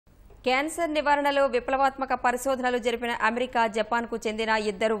Cancer నివారణలో విప్లవాత్మక పరిశోధనలు జరిపిన అమెరికా, జపాన్కు చెందిన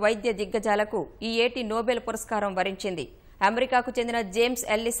ఇద్దరు వైద్య దిగ్గజాలకు ఈ ఏటి నోబెల్ పురస్కారం వరించింది. అమెరికాకు చెందిన జేమ్స్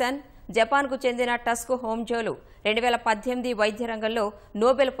ఎల్లిసన్, జపాన్కు చెందిన టస్కు హోంజోలు 2018 వైద్య రంగంలో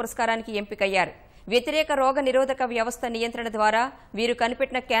నోబెల్ పురస్కారానికి ఎంపికయ్యారు. వ్యతిరేక రోగ నిరోధక వ్యవస్థ నియంత్రణ ద్వారా వీరు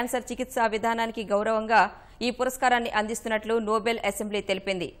కనిపెట్టిన క్యాన్సర్ చికిత్సా విధానానికి గౌరవంగా ఈ పురస్కారాన్ని అందిస్తున్నట్లు నోబెల్ అసెంబ్లీ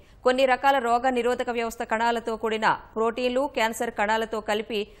తెలిపింది. కొన్ని రకాల రోగ నిరోధక వ్యవస్థ కణాలతో కూడిన ప్రోటీన్లు క్యాన్సర్ కణాలతో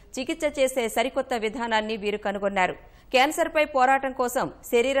కలిపి చికిత్స చేసే సరికొత్త విధానాన్ని వీరు కనుగొన్నారు. క్యాన్సర్పై పోరాటం కోసం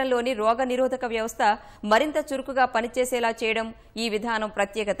శరీరంలోని రోగ నిరోధక వ్యవస్థ మరింత చురుకుగా పనిచేసేలా చేయడం ఈ విధానం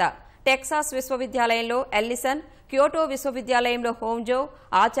ప్రత్యేకత. టెక్సాస్ విశ్వవిద్యాలయంలో ఎల్లిసన్, క్యోటో విశ్వవిద్యాలయంలో హోంజో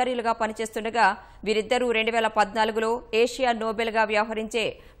ఆచార్యులుగా పనిచేస్తుండగా వీరిద్దరూ 2014లో ఏషియా నోబెల్గా వ్యవహరించే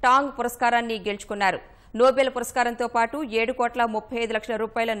టాంగ్ పురస్కారాన్ని గెలుచుకున్నారు. నోబెల్ పురస్కారంతో పాటు 7,35,00,000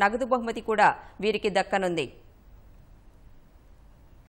 రూపాయల నగదు బహుమతి కూడా వీరికి దక్కనుంది.